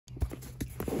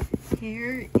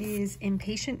Here is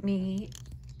impatient me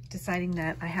deciding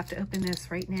that I have to open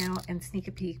this right now and sneak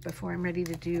a peek before I'm ready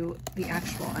to do the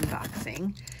actual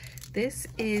unboxing. This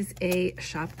is a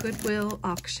Shop Goodwill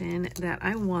auction that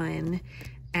I won,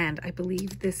 and I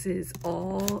believe this is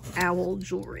all owl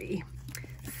jewelry.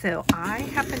 So I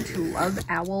happen to love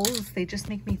owls. They just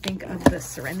make me think of the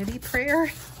Serenity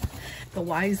Prayer, the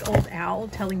wise old owl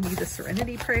telling me the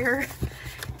Serenity Prayer.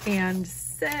 And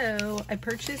so I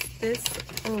purchased this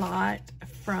lot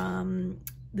from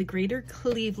the Greater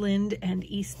Cleveland and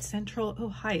East Central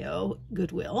Ohio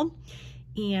Goodwill.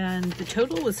 And the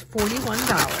total was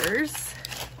 $41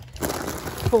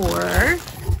 for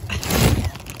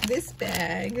this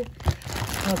bag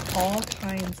of all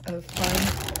kinds of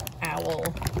fun owl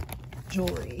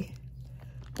jewelry.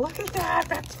 Look at that,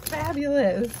 that's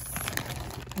fabulous.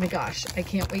 Oh my gosh, I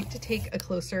can't wait to take a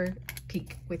closer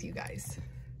peek with you guys.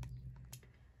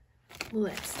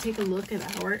 Let's take a look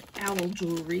at our owl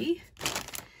jewelry.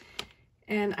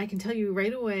 And I can tell you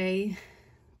right away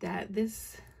that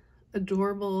this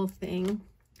adorable thing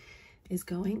is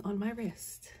going on my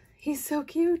wrist. He's so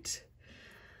cute.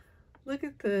 Look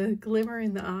at the glimmer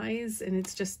in the eyes, and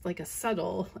it's just like a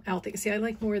subtle owl thing. See, I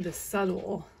like more of the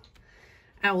subtle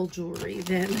owl jewelry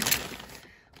than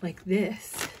like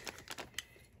this.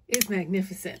 It's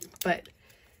magnificent, but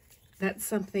that's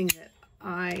something that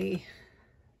I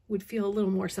would feel a little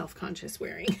more self-conscious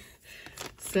wearing.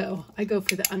 So I go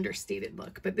for the understated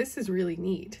look, but this is really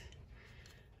neat.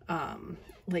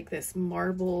 Like this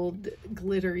marbled,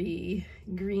 glittery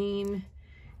green.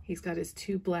 He's got his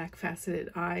two black faceted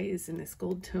eyes and this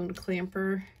gold tone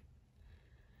clamper.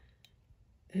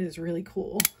 It is really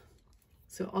cool.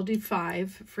 So I'll do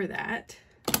 5 for that.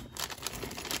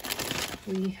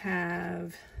 We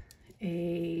have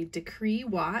a Decree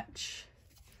watch.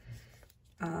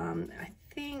 I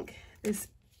think this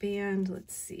band,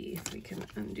 let's see if we can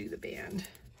undo the band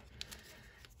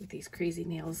with these crazy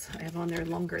nails I have on there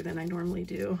longer than I normally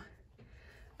do.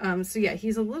 So yeah,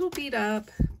 he's a little beat up,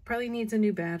 probably needs a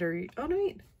new battery. Oh no,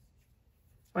 wait.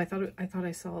 Oh, I thought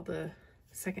I saw the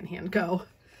second hand go.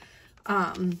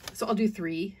 So I'll do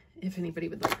 3 if anybody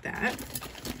would like that.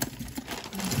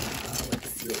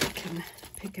 Let's see what we can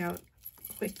pick out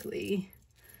quickly.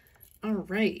 All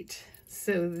right,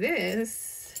 so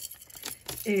this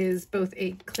is both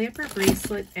a clamper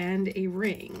bracelet and a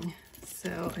ring.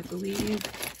 So I believe,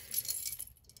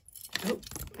 oh,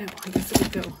 no, I guess it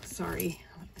would go. Sorry,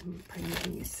 I'm probably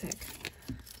making you sick.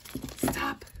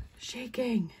 Stop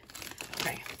shaking.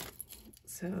 Okay,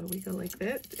 so we go like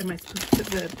this. Am I supposed to put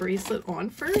the bracelet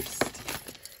on first?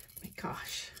 My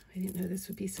gosh, I didn't know this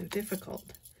would be so difficult.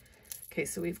 Okay,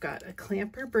 so we've got a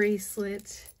clamper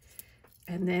bracelet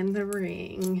and then the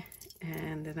ring,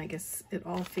 and then I guess it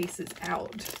all faces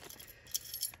out.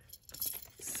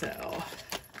 So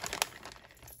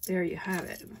there you have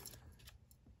it.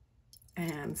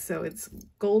 And so it's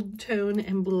gold tone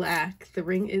and black. The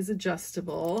ring is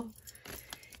adjustable,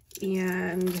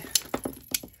 and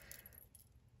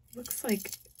looks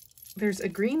like there's a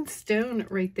green stone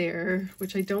right there,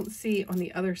 which I don't see on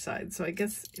the other side. So I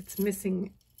guess it's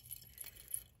missing,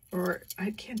 or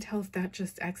I can't tell if that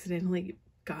just accidentally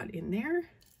got in there.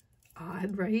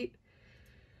 Odd, right?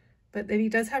 But then he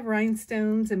does have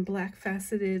rhinestones and black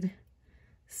faceted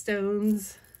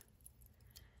stones.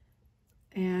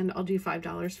 And I'll do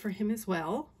 $5 for him as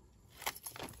well.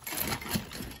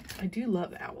 I do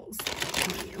love owls, I'm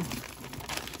telling you.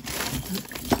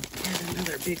 And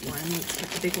another big one. Let's get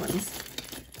the big ones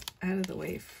out of the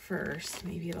way first.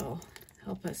 Maybe it'll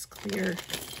help us clear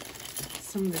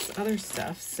some of this other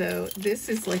stuff. So this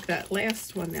is like that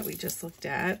last one that we just looked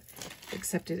at,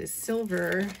 except it is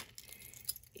silver.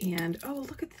 And oh,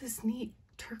 look at this neat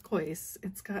turquoise.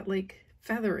 It's got like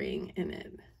feathering in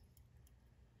it.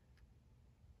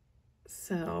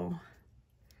 So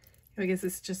I guess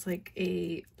it's just like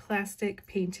a plastic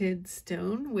painted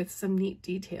stone with some neat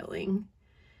detailing.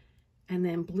 And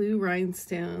then blue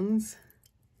rhinestones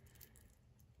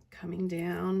coming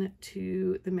down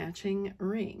to the matching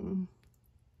ring.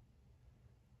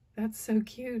 That's so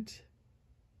cute.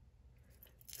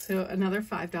 So another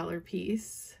 $5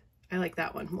 piece. I like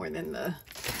that one more than the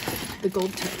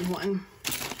gold tone one.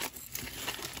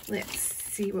 Let's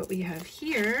see what we have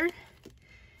here.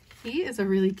 He is a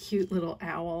really cute little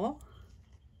owl.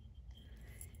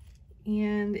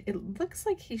 And it looks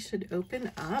like he should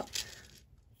open up.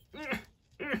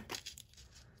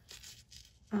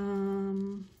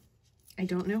 I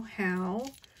don't know how,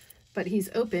 but he's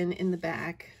open in the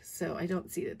back, so I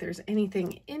don't see that there's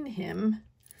anything in him.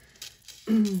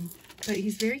 But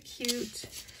he's very cute.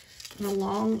 And a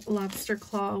long lobster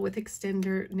claw with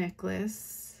extender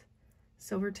necklace.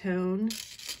 silver tone,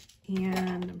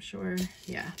 and I'm sure,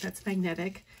 yeah, that's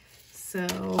magnetic.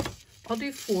 So I'll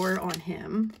do 4 on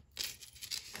him.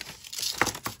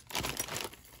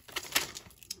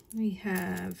 We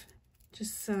have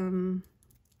just some,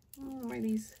 what are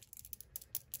these?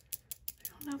 I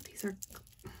don't know if these are,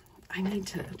 I need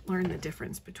to learn the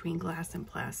difference between glass and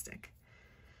plastic.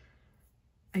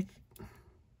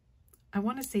 I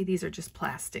want to say these are just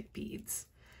plastic beads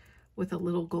with a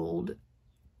little gold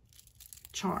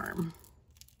charm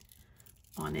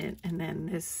on it, and then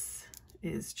this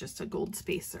is just a gold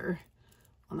spacer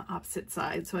on the opposite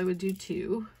side. So I would do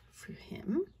 2 for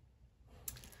him.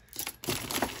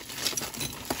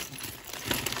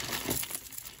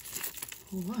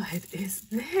 What is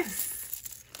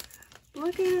this?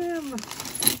 Look at him.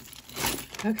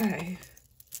 Okay,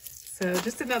 so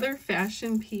just another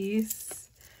fashion piece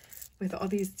with all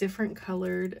these different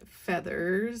colored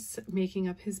feathers making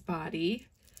up his body.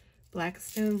 Black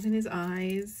stones in his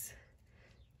eyes.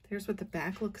 There's what the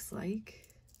back looks like.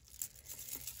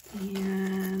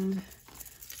 And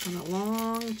on a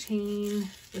long chain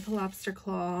with a lobster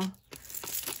claw.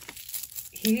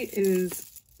 He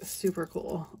is super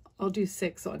cool. I'll do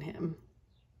 6 on him.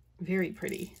 Very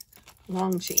pretty.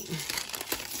 Long chain.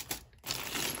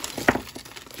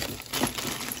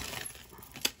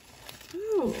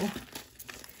 Ooh.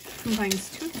 Combines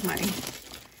 2 of my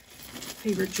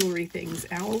favorite jewelry things,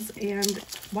 owls and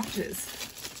watches.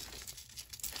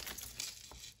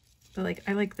 But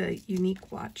I like the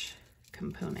unique watch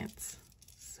components.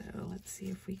 So let's see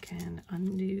if we can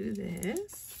undo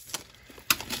this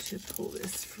to pull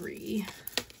this free.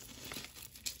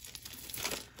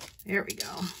 There we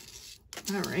go.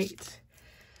 All right.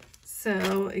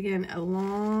 So again, a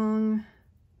long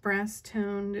brass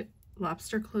toned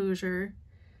lobster closure,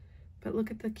 but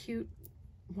look at the cute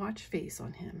watch face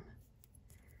on him.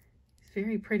 It's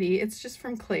very pretty. It's just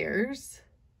from Claire's,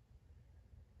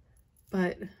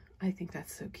 but I think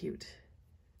that's so cute.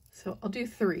 So I'll do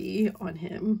 3 on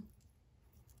him.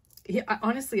 Yeah,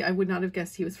 honestly, I would not have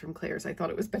guessed he was from Claire's. I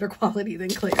thought it was better quality than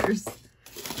Claire's.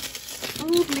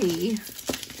 Oh, me.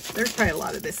 There's probably a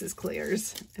lot of this is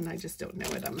Claire's, and I just don't know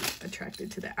it. I'm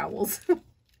attracted to the owls.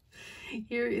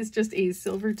 Here is just a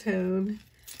silver tone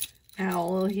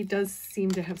owl. He does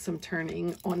seem to have some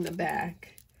turning on the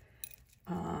back.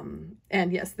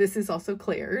 And yes, this is also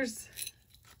Claire's.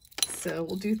 So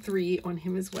we'll do 3 on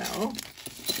him as well.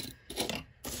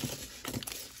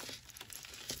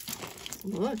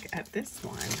 Look at this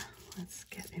one. Let's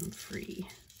get him free.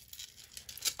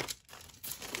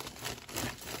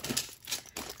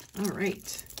 All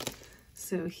right.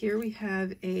 So here we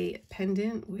have a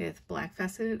pendant with black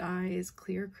faceted eyes,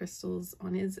 clear crystals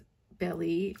on his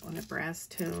belly on a brass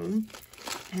tone.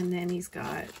 And then he's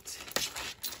got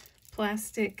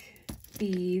plastic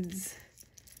beads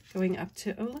going up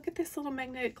to, oh, look at this little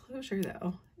magnetic closure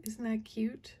though. Isn't that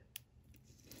cute?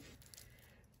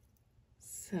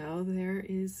 So there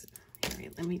is, all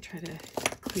right, let me try to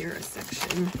clear a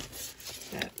section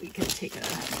that we can take a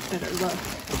better look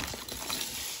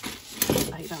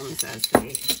at items as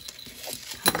they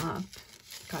come up.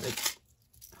 Got it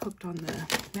hooked on the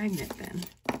magnet then.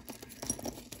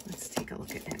 Let's take a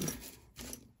look at him.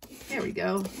 There we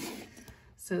go.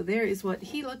 So there is what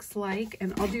he looks like,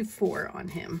 and I'll do 4 on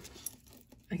him.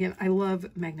 Again, I love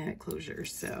magnetic closures,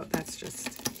 so that's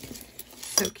just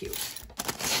so cute.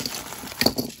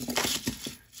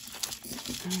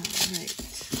 All right.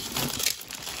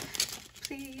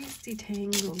 Please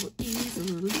detangle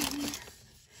easily.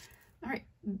 All right,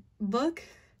 look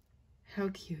how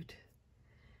cute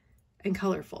and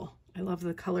colorful. I love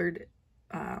the colored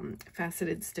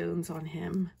faceted stones on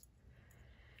him.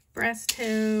 Brass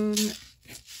tone.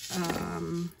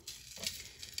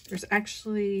 There's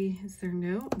actually,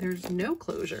 there's no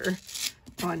closure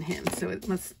on him, so it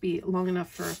must be long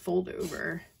enough for a fold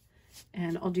over.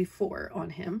 And I'll do 4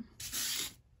 on him.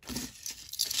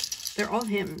 They're all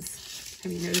hymns.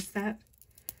 Have you noticed that?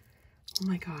 Oh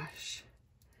my gosh.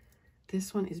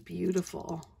 This one is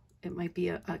beautiful. It might be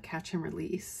a catch and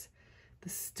release. The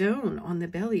stone on the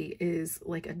belly is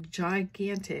like a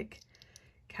gigantic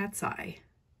cat's eye.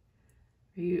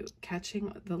 Are you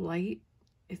catching the light?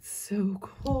 It's so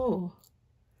cool.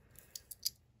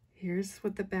 Here's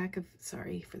what the back of,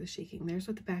 sorry for the shaking. There's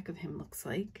what the back of him looks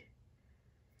like.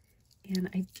 And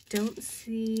I don't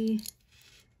see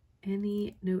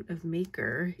any note of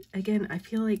maker. Again, I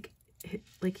feel like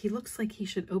he looks like he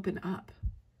should open up,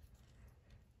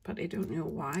 but I don't know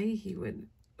why he would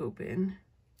open.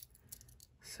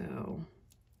 So,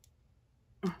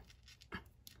 and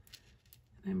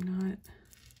I'm not,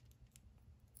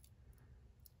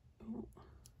 oh,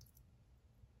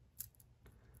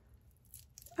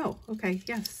 Oh, okay,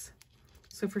 yes.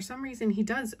 So for some reason he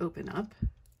does open up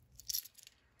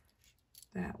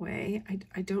that way.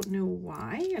 I don't know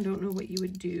why. I don't know what you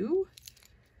would do.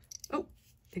 Oh,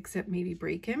 except maybe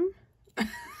break him.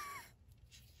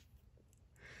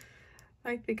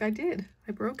 I think I did.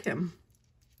 I broke him.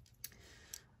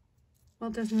 Well,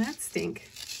 doesn't that stink?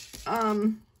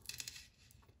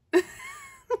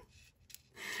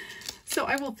 So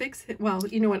I will fix it. Well,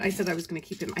 you know what? I said I was going to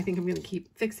keep him. I think I'm going to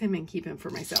fix him and keep him for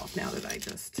myself now that I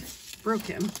just broke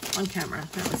him on camera.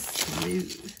 That was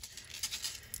smooth.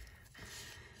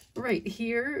 Right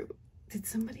here. Did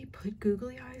somebody put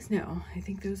googly eyes? No, I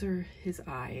think those are his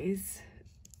eyes.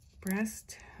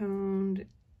 Breast toned.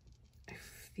 I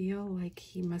feel like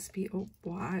he must be, oh,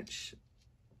 watch.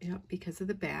 Yep, because of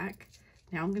the back.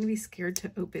 Now I'm going to be scared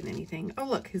to open anything. Oh,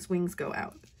 look, his wings go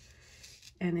out.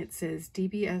 And it says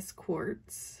DBS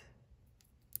quartz.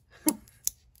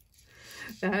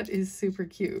 That is super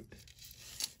cute.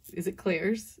 Is it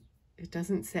Claire's? It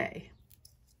doesn't say.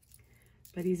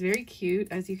 But he's very cute.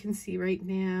 As you can see right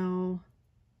now,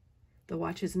 the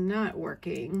watch is not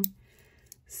working.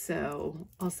 So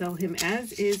I'll sell him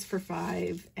as is for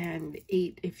 $5 and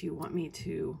 $8 if you want me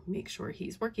to make sure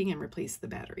he's working and replace the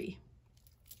battery.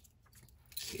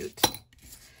 Cute.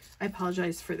 I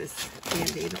apologize for this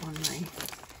Band-Aid on my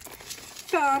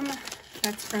thumb.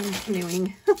 That's from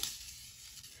canoeing.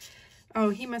 Oh,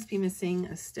 he must be missing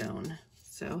a stone.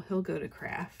 So he'll go to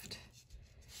craft.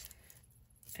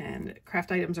 And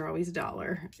craft items are always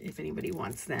 $1 if anybody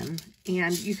wants them.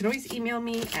 And you can always email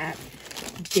me at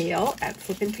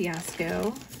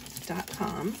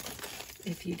gail@flippinfiasco.com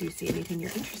if you do see anything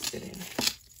you're interested in.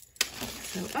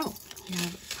 So, oh, we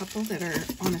have a couple that are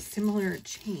on a similar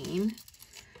chain.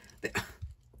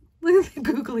 Look at the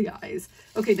googly eyes.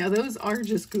 Okay, now those are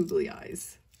just googly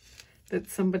eyes that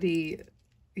somebody,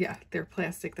 yeah, they're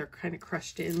plastic. They're kind of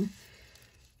crushed in.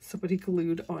 Somebody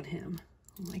glued on him.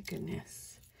 Oh my goodness.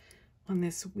 On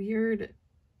this weird,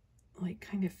 like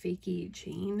kind of fakey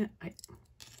chain. I'm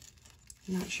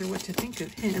not sure what to think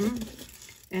of him.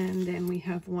 And then we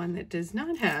have one that does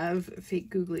not have fake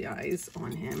googly eyes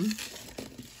on him.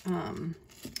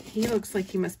 He looks like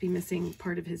he must be missing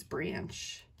part of his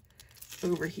branch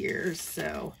over here.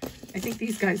 So I think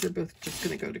these guys are both just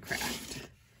going to go to craft.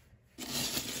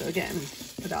 So again,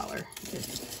 $1.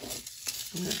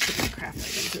 I'm going to put my craft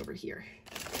items over here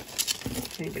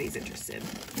if anybody's interested.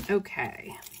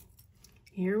 Okay,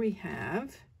 here we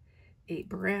have a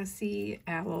brassy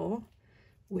owl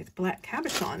with black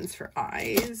cabochons for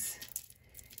eyes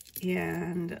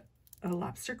and a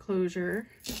lobster closure.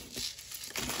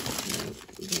 So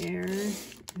there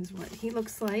is what he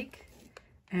looks like,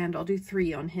 and I'll do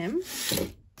 3 on him.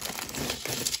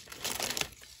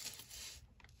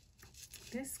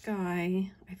 This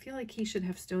guy, I feel like he should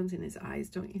have stones in his eyes,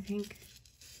 don't you think?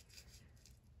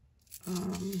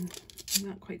 I'm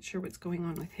not quite sure what's going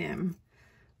on with him.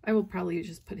 I will probably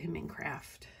just put him in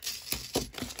craft.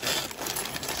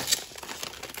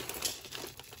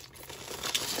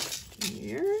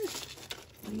 Here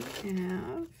we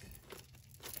have,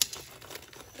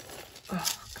 oh,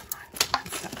 come on,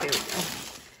 stop, there we go.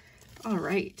 All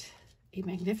right, a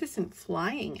magnificent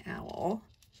flying owl,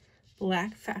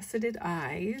 black faceted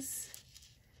eyes.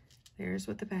 There's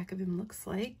what the back of him looks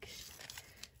like.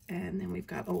 And then we've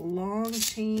got a long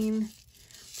chain,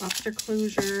 lobster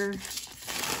closure.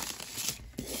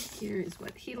 Here is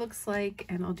what he looks like,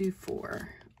 and I'll do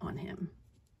 4 on him.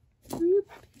 Whoop,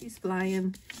 he's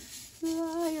flying.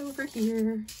 Fly over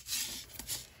here.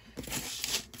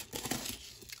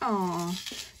 Aw,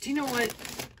 do you know what?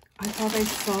 I thought I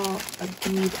saw a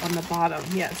bead on the bottom.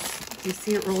 Yes, you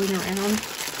see it rolling around?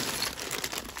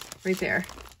 Right there.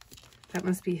 That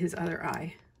must be his other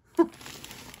eye.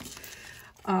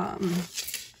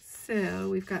 So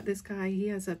we've got this guy. He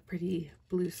has a pretty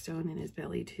blue stone in his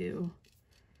belly too.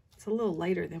 It's a little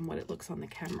lighter than what it looks on the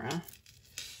camera.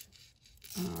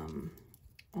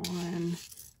 On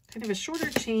kind of a shorter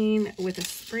chain with a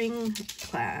spring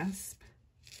clasp.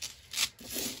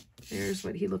 There's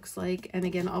what he looks like. And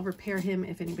again, I'll repair him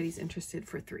if anybody's interested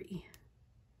for 3.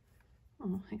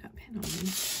 Oh, I got pin on him.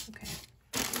 Okay.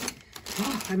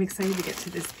 Oh, I'm excited to get to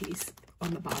this piece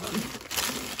on the bottom.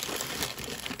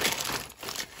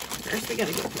 First, we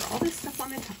gotta go through all this stuff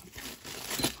on the top.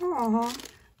 Aw,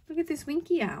 look at this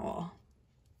winky owl.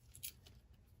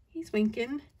 He's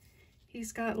winking.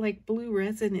 He's got like blue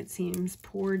resin, it seems,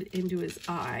 poured into his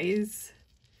eyes.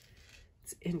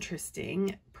 It's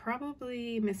interesting.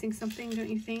 Probably missing something, don't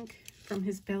you think, from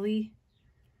his belly?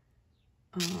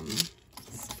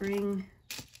 Spring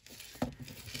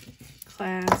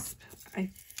clasp. I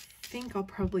think I'll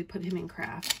probably put him in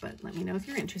craft, but let me know if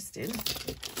you're interested.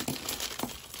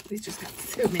 We've just got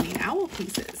so many owl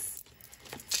pieces.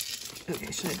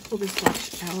 Okay, should I pull this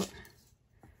watch out?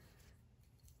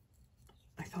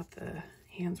 I thought the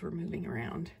hands were moving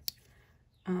around.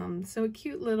 So a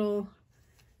cute little,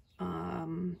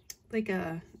 like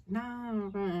a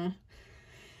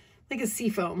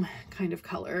seafoam kind of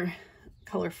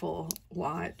colorful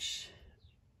watch.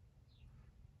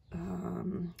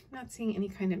 Not seeing any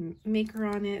kind of maker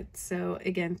on it. So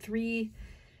again, 3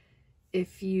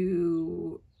 if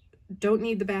you don't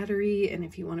need the battery, and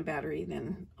if you want a battery,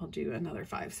 then I'll do another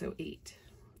 5, so 8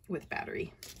 with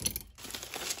battery.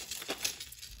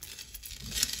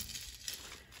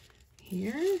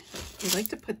 Here, we like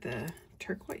to put the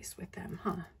turquoise with them,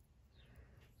 huh?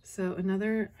 So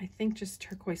another, I think, just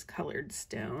turquoise colored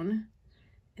stone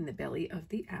in the belly of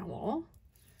the owl.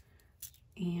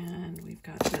 And we've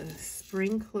got the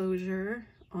spring closure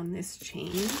on this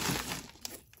chain.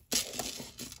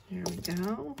 There we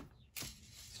go.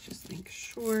 Let's just make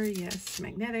sure, yes,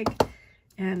 magnetic.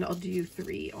 And I'll do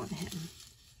 3 on him.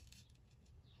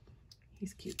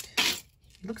 He's cute.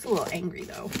 He looks a little angry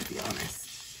though, to be honest.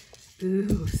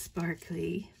 Ooh,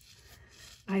 sparkly.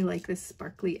 I like this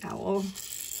sparkly owl.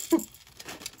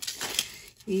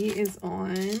 He is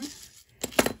on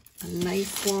a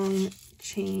nice long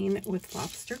chain with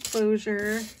lobster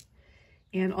closure,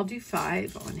 and I'll do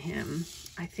 5 on him.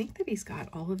 I think that he's got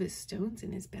all of his stones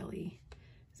in his belly.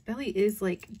 His belly is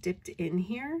like dipped in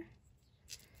here,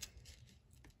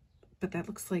 but that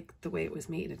looks like the way it was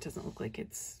made. It doesn't look like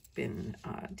it's been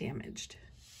damaged.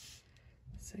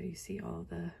 So you see all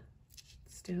the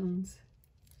stones.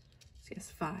 So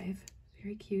yes, 5.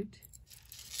 Very cute.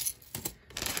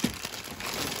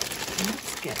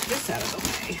 Let's get this out of the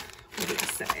way. What did it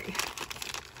say?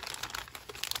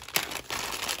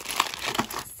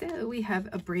 So we have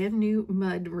a brand new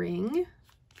mud ring,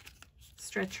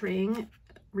 stretch ring,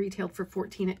 retailed for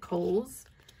 $14 at Kohl's.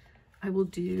 I will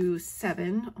do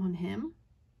 7 on him.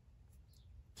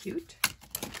 Cute.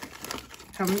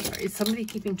 How many, is somebody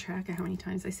keeping track of how many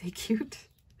times I say cute?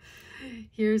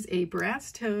 Here's a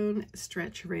brass tone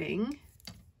stretch ring.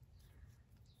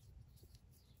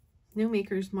 No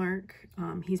maker's mark.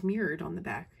 He's mirrored on the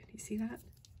back. Do you see that?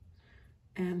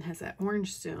 And has that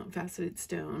orange stone, faceted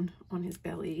stone on his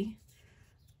belly.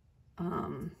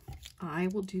 I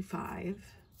will do 5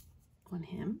 on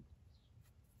him.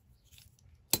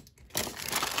 I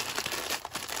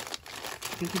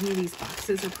think any of these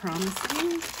boxes are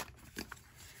promising.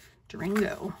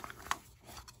 Durango.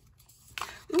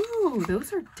 Ooh,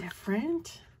 those are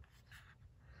different.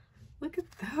 Look at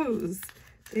those.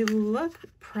 They look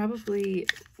probably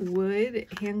wood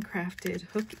handcrafted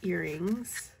hook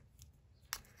earrings.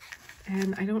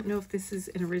 And I don't know if this is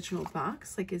an original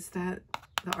box. Like, is that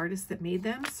the artist that made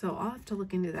them? So I'll have to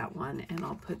look into that one, and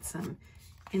I'll put some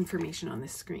information on the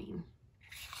screen.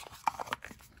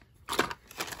 I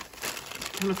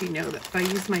don't know if you know that, but I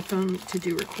use my phone to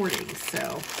do recordings,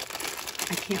 so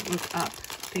I can't look up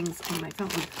things on my phone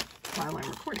while I'm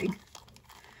recording.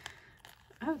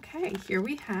 Okay, here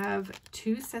we have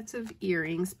 2 sets of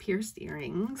earrings, pierced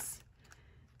earrings.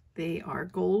 They are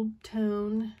gold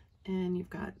tone, and you've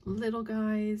got little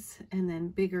guys and then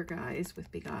bigger guys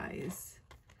with big eyes,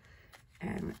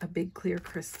 and a big clear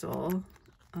crystal.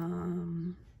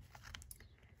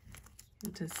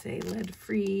 It does say lead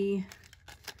free.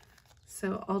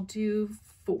 So I'll do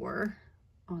 4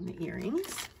 on the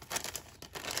earrings.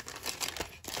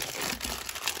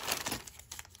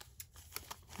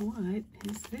 What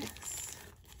is this?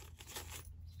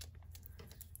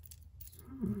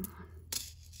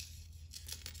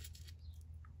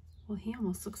 Well, he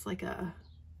almost looks like a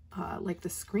like the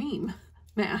Scream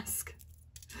mask,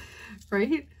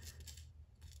 right?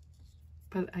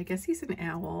 But I guess he's an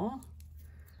owl.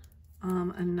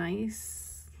 A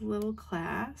nice little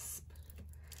clasp.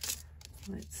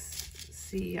 Let's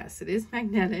see. Yes, it is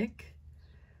magnetic.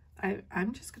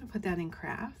 I'm just gonna put that in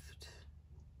craft.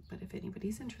 But if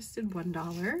anybody's interested,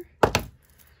 $1.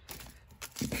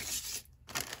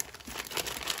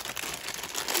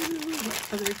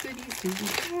 What other goodies do we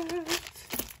have?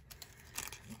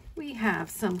 We have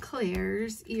some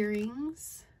Claire's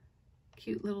earrings.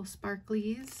 Cute little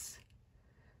sparklies.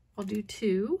 I'll do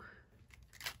 2.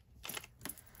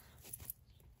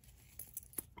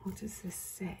 What does this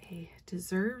say?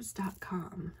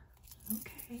 Deserves.com.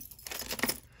 Okay.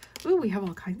 Ooh, we have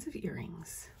all kinds of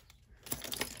earrings.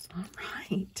 All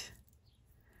right.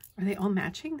 Are they all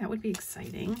matching? That would be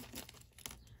exciting.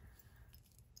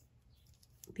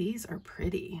 These are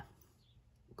pretty.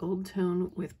 Gold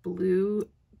tone with blue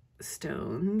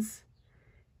stones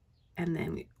and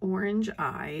then orange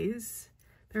eyes.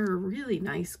 They're a really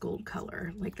nice gold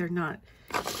color. Like, they're not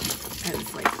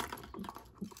as like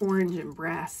orange and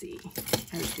brassy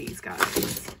as these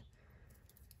guys.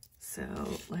 So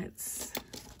let's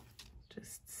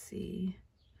just see.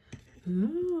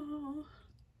 Ooh,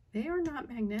 they are not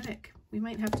magnetic. We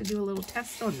might have to do a little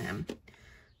test on them.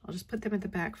 I'll just put them at the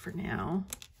back for now.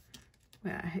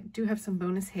 Well, I do have some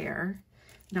bonus hair,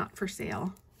 not for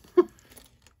sale.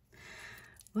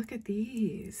 Look at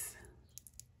these.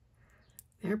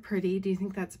 They're pretty. Do you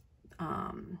think that's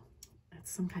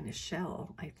some kind of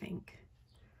shell, I think.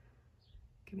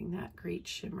 Giving that great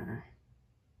shimmer.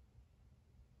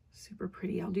 Super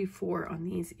pretty. I'll do 4 on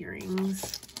these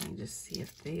earrings. Let me just see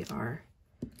if they are.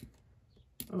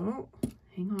 Oh,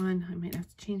 hang on. I might have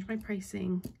to change my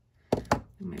pricing. I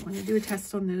might want to do a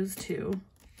test on those too.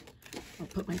 I'll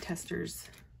put my testers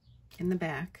in the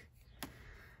back.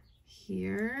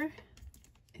 Here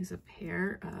is a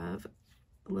pair of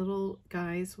little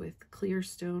guys with clear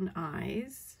stone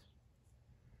eyes.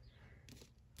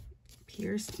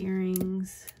 Pierced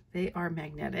earrings. They are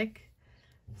magnetic.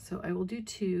 So I will do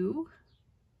 2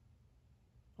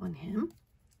 on him.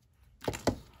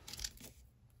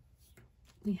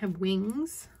 We have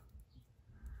wings,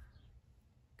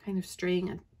 kind of straying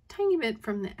a tiny bit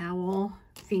from the owl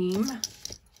theme.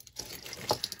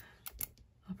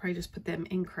 I'll probably just put them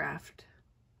in craft.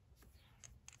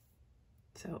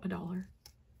 So $1.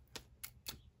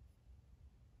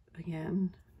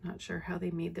 Again, not sure how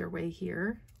they made their way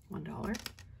here. $1.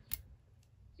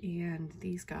 And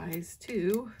these guys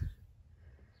too.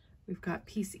 We've got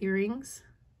piece earrings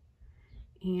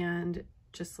and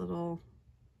just little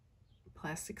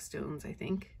plastic stones, I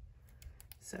think.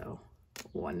 So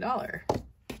 $1.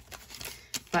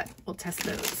 But we'll test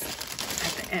those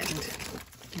at the end.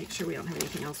 Make sure we don't have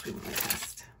anything else we want to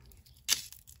test.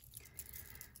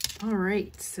 All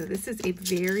right, so this is a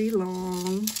very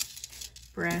long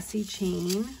brassy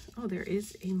chain. Oh, there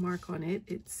is a mark on it.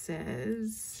 It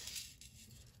says,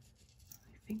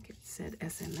 I think it said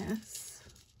SMS.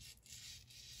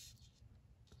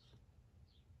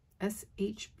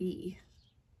 SHB.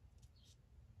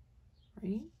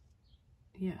 Right?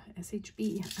 Yeah,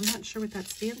 SHB. I'm not sure what that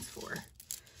stands for.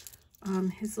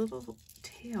 His little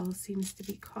tail seems to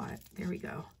be caught. There we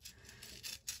go.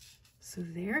 So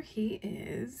there he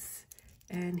is.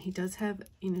 And he does have,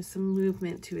 you know, some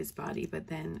movement to his body, but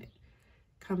then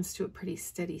comes to a pretty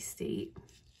steady state.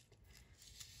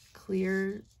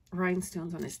 Clear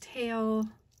rhinestones on his tail,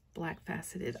 black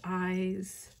faceted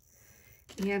eyes.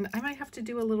 And I might have to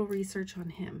do a little research on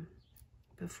him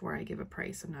before I give a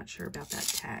price. I'm not sure about that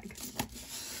tag.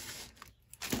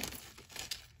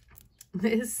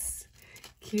 This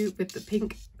cute with the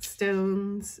pink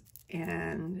stones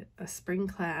and a spring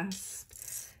clasp.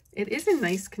 It is in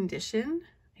nice condition.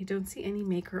 I don't see any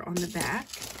maker on the back.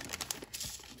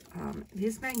 It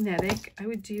is magnetic. I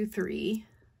would do 3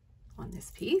 on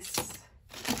this piece.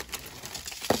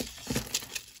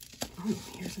 Oh,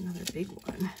 here's another big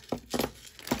one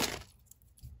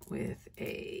with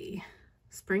a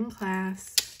spring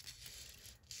clasp.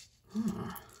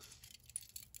 Oh.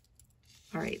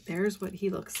 All right, there's what he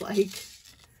looks like.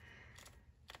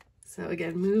 So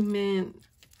again, movement,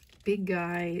 big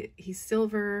guy. He's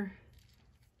silver.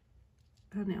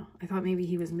 Oh no, I thought maybe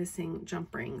he was missing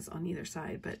jump rings on either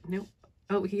side, but nope.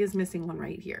 Oh, he is missing one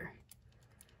right here.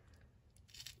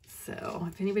 So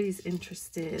if anybody's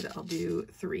interested, I'll do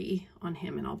 3 on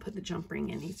him and I'll put the jump ring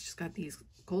in. He's just got these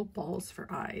gold balls for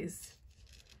eyes.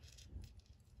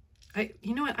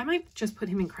 You know what? I might just put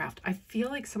him in craft. I feel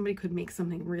like somebody could make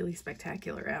something really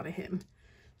spectacular out of him.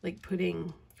 Like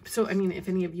putting, so I mean, if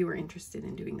any of you are interested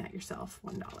in doing that yourself,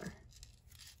 $1.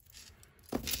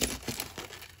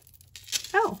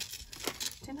 Oh,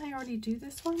 didn't I already do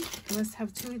this one? I must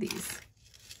have 2 of these.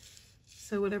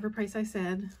 So whatever price I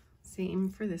said, same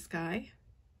for this guy.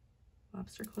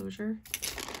 Lobster closure.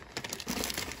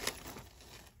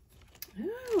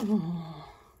 Oh,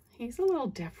 he's a little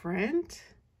different.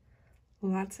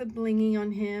 Lots of blingy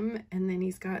on him. And then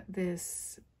he's got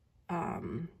this, I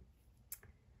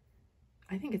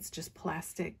think it's just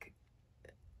plastic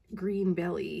green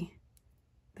belly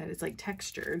that is like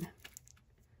textured.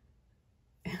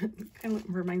 It kind of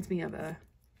reminds me of a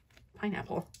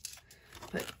pineapple,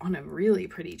 but on a really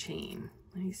pretty chain.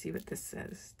 Let me see what this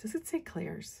says. Does it say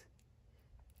Claire's?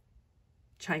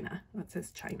 China. Oh, it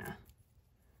says China.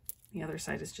 The other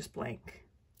side is just blank.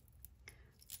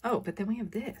 Oh, but then we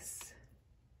have this.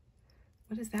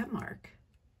 What is that mark?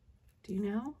 Do you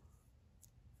know?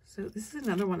 So this is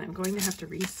another one I'm going to have to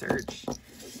research.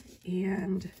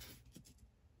 And,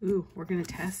 ooh, we're going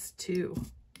to test too.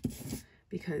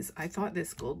 because I thought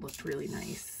this gold looked really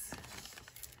nice.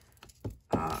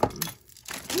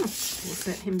 We'll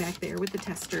set him back there with the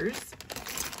testers.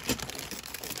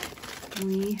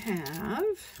 We have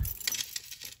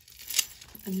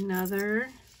another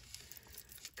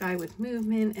guy with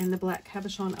movement and the black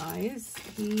cabochon eyes.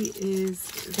 He is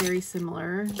very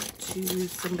similar to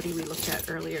somebody we looked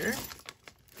at earlier.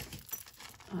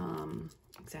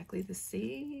 Exactly the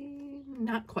same,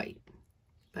 not quite,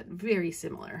 but very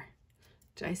similar.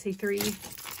 Did I say 3? I'm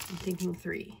thinking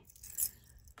 3.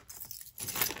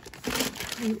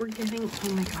 Okay, we're getting, oh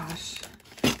my gosh.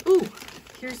 Ooh,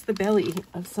 here's the belly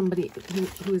of somebody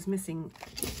who is missing.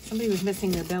 Somebody was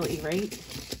missing their belly, right?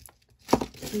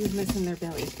 Who was missing their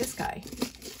belly? This guy.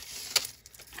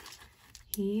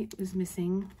 He was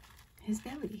missing his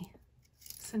belly.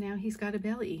 So now he's got a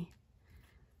belly.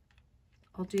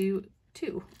 I'll do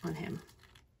 2 on him.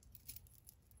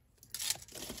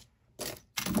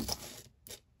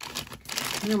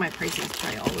 I know my pricing is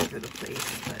probably all over the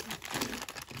place, but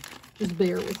just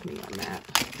bear with me on that.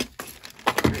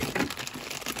 All right.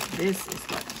 This is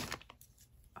what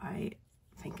I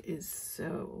think is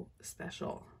so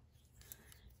special.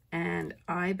 And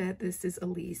I bet this is a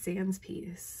Lee Sands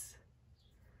piece.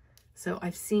 So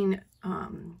I've seen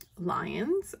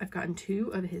lions. I've gotten 2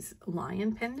 of his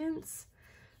lion pendants,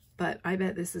 but I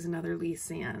bet this is another Lee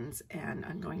Sands, and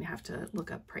I'm going to have to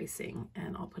look up pricing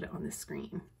and I'll put it on the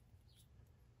screen.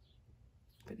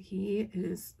 But he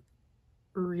is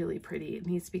really pretty. It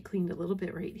needs to be cleaned a little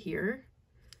bit right here.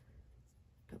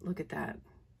 But look at that.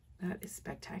 That is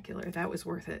spectacular. That was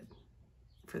worth it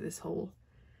for this whole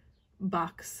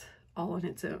box all on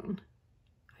its own.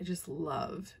 I just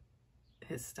love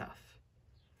his stuff.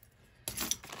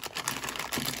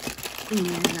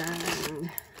 And,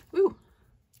 ooh,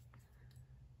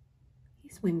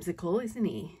 he's whimsical, isn't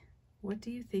he? What do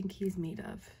you think he's made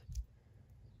of?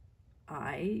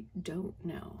 I don't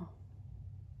know.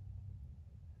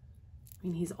 I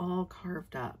mean, he's all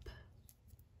carved up.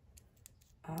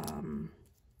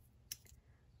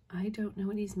 I don't know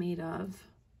what he's made of.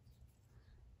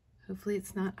 Hopefully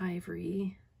it's not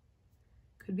ivory.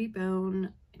 Could be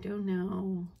bone. I don't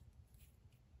know.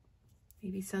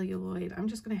 Maybe celluloid. I'm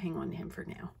just going to hang on to him for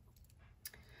now.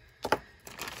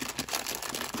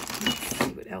 Let's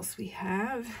see what else we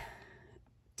have.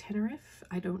 Tenerife.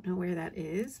 I don't know where that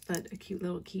is, but a cute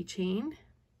little keychain.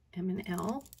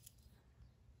 M&L.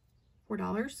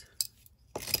 $4.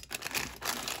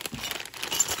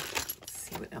 Let's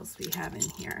see what else we have in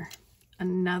here.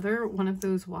 Another one of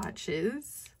those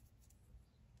watches.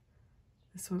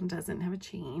 This one doesn't have a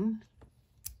chain.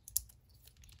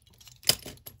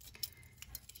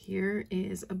 Here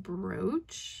is a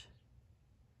brooch.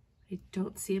 I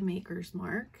don't see a maker's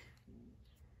mark.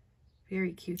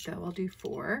 Very cute though. I'll do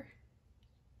 4.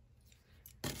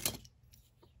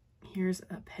 Here's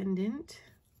a pendant.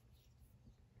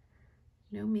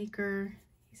 No maker.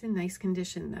 He's in nice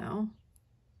condition though.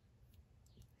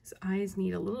 His eyes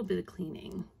need a little bit of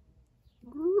cleaning.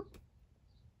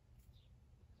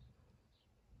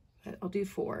 But I'll do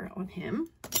 4 on him.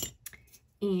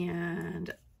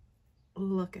 And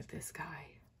look at this guy.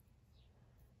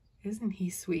 Isn't he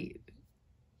sweet?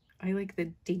 I like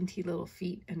the dainty little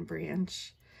feet and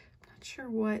branch. I'm not sure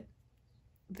what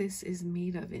this is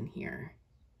made of in here.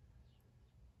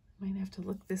 Might have to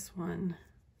look this one,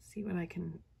 see what I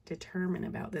can determine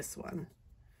about this one.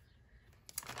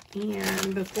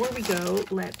 And before we go,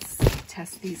 let's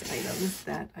test these items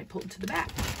that I pulled to the back.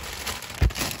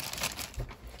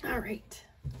 All right.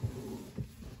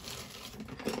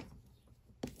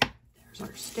 There's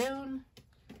our stone.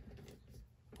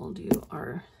 We'll do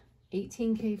our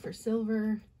 18K for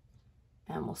silver,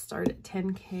 and we'll start at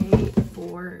 10K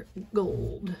for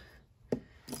gold.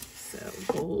 So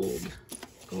gold.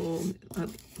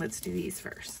 Let's do these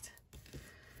first.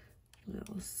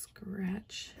 Little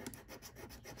scratch.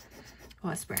 Oh,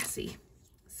 it's brassy.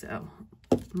 So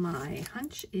my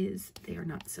hunch is they are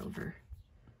not silver.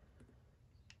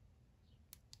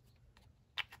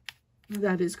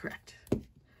 That is correct.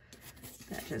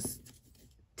 That just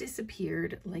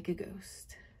disappeared like a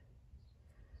ghost.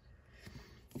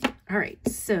 All right,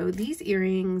 so these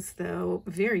earrings, though,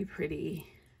 very pretty.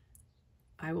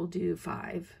 I will do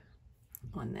 5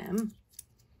 on them.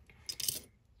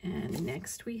 And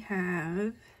next we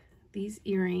have these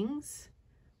earrings,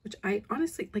 which I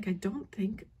honestly, I don't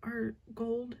think are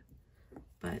gold,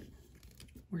 but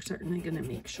we're certainly going to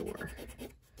make sure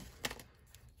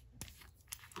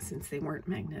since they weren't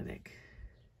magnetic.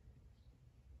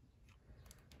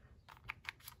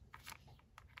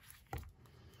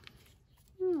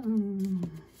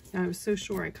 was so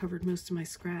sure I covered most of my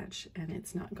scratch, and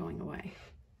it's not going away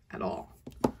at all.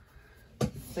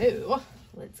 So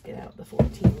let's get out the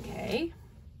 14K,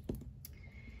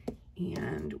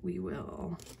 and we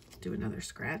will do another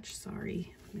scratch.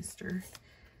 Sorry, mister.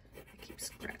 I keep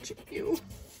scratching you.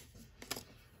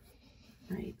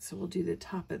 All right, so we'll do the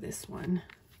top of this one,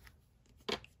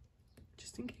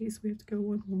 just in case we have to go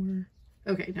one more.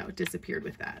 Okay, no, it disappeared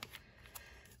with that.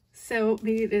 So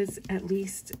maybe it is at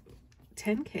least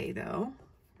 10K though,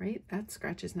 right? That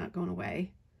scratch is not going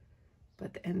away,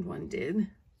 but the end one did.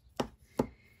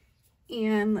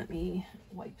 And let me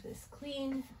wipe this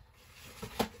clean,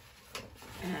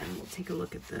 and we'll take a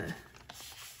look at the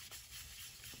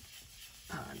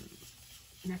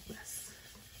necklace.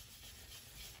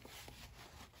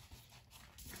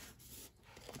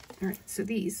 All right, so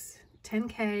these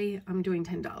 10K, I'm doing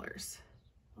 $10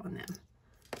 on them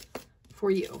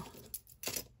for you,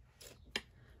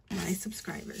 my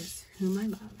subscribers, whom I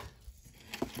love.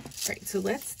 All right, so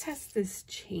let's test this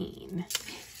chain.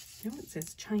 I know it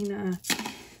says China,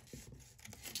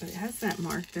 but it has that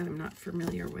mark that I'm not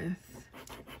familiar with.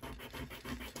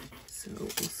 So we'll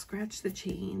scratch the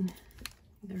chain.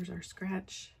 There's our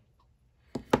scratch.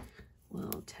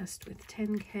 We'll test with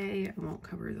 10K. I won't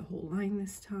cover the whole line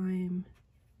this time.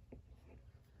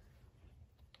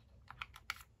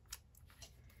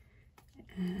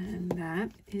 And that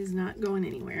is not going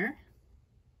anywhere.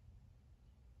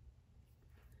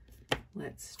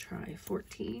 Let's try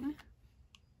 14.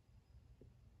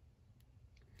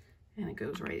 And it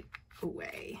goes right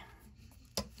away.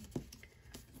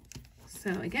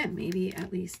 So again, maybe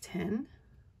at least 10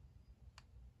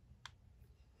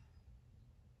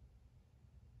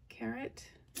 carat.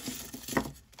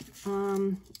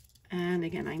 And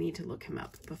again, I need to look him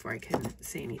up before I can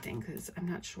say anything, because I'm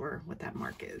not sure what that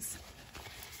mark is.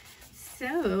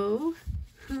 So,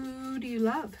 who do you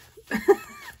love?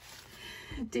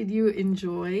 Did you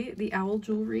enjoy the owl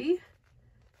jewelry?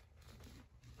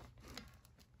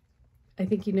 I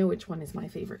think you know which one is my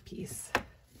favorite piece,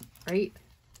 right?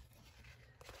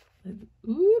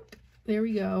 Oop, there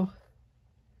we go.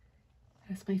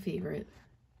 That's my favorite.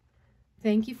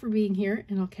 Thank you for being here,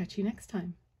 and I'll catch you next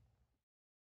time.